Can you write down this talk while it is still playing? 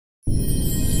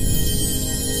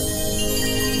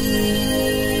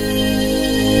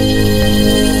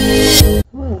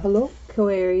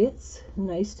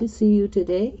Nice to see you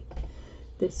today.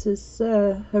 This is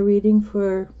a reading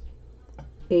for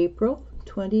April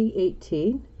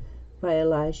 2018 by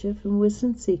Elijah from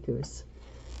Wisdom Seekers.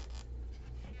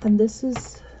 And this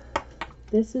is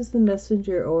the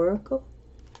Messenger Oracle.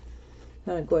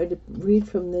 I'm going to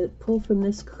read pull from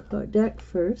this deck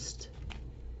first.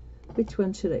 Which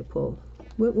one should I pull?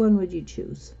 What one would you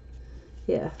choose?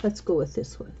 Yeah, let's go with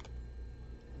this one.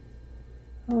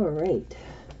 All right.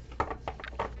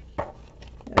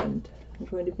 And I'm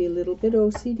going to be a little bit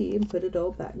OCD and put it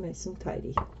all back nice and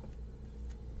tidy.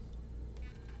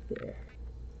 There.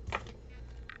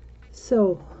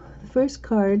 So, the first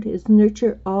card is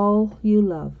Nurture All You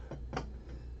Love.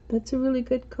 That's a really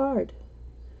good card.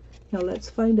 Now let's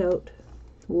find out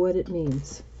what it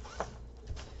means.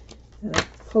 And I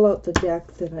pull out the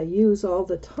deck that I use all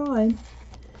the time.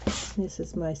 This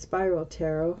is my Spiral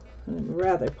Tarot, and I'm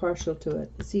rather partial to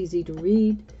it. It's easy to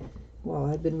read. Well,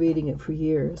 I've been reading it for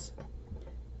years.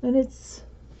 And it's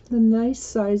the nice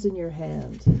size in your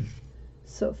hand.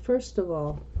 So first of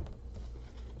all,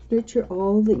 nurture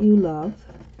all that you love.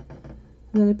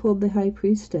 And then I pulled the High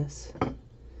Priestess.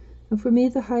 And for me,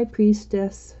 the High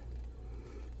Priestess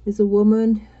is a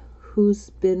woman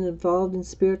who's been involved in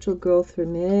spiritual growth for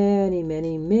many,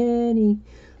 many, many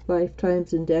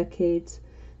lifetimes and decades,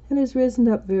 and has risen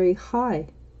up very high.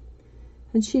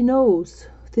 And she knows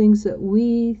things that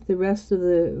the rest of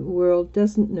the world,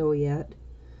 doesn't know yet.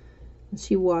 And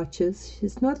she watches.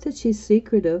 It's not that she's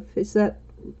secretive, it's that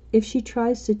if she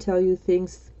tries to tell you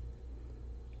things,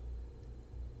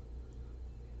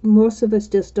 most of us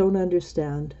just don't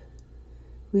understand.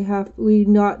 We're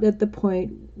not at the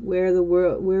point where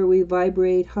we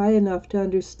vibrate high enough to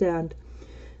understand.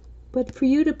 But for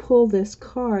you to pull this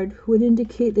card would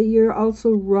indicate that you're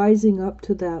also rising up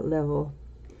to that level.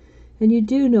 And you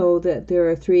do know that there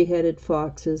are three-headed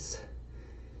foxes,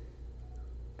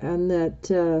 and that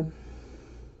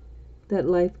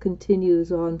life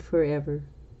continues on forever.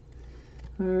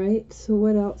 All right, so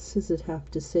what else does it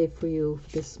have to say for you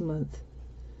this month?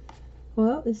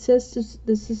 Well, it says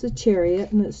this is a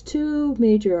Chariot, and it's two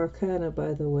major arcana,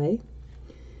 by the way.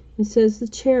 It says the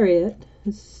Chariot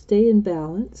is stay in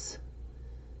balance,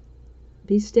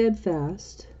 be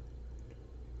steadfast,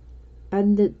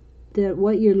 and that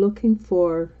what you're looking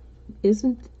for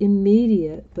isn't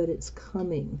immediate, but it's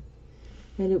coming.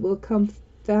 And it will come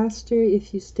faster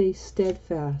if you stay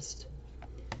steadfast.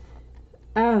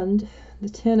 And the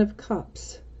Ten of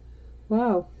Cups.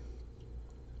 Wow.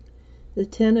 The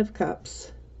Ten of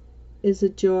Cups is a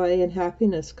joy and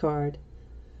happiness card.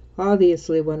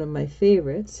 Obviously one of my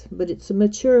favorites, but it's a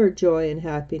mature joy and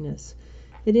happiness.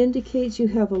 It indicates you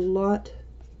have a lot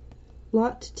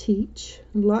to teach,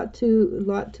 a lot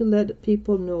to let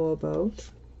people know about.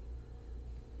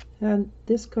 And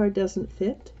this card doesn't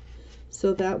fit,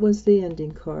 so that was the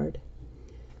ending card.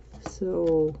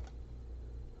 So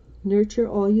nurture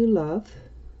all you love,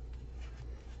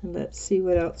 and let's see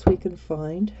what else we can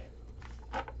find.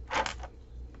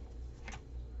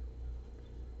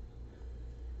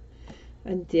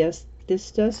 And yes,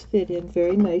 this does fit in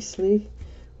very nicely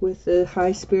with the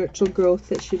high spiritual growth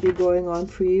that should be going on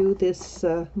for you this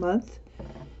month.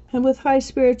 And with high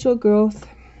spiritual growth,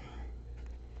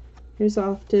 there's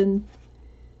often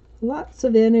lots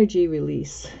of energy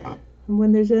release. And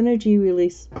when there's energy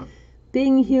release,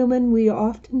 being human, we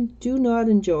often do not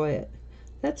enjoy it.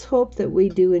 Let's hope that we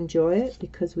do enjoy it,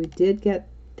 because we did get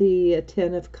the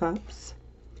Ten of Cups.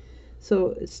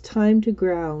 So it's time to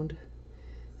ground.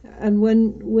 And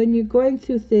when you're going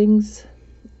through things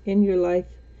in your life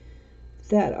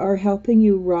that are helping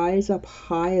you rise up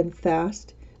high and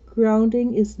fast,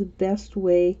 grounding is the best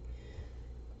way.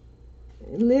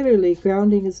 Literally,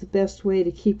 grounding is the best way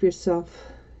to keep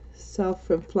yourself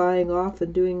from flying off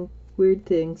and doing weird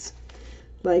things,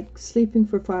 like sleeping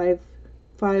for five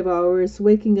hours,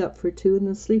 waking up for 2, and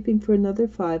then sleeping for another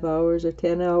 5 hours or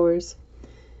 10 hours.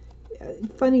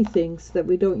 Funny things that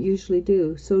we don't usually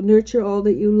do. So nurture all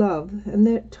that you love. And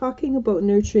they're talking about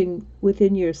nurturing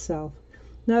within yourself,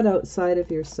 not outside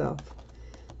of yourself.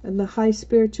 And the high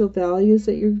spiritual values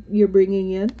that you're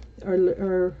bringing in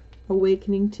are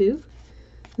awakening to.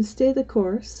 And stay the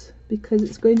course, because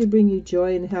it's going to bring you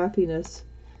joy and happiness.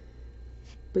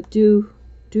 But do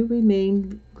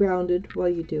remain grounded while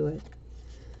you do it.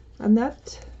 And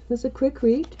that was a quick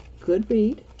read. Good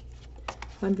read.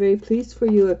 I'm very pleased for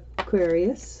you,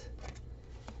 Aquarius.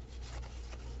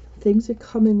 Things are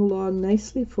coming along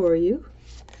nicely for you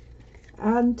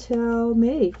until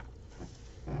May.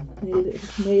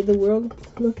 May the world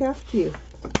look after you.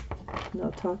 And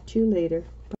I'll talk to you later.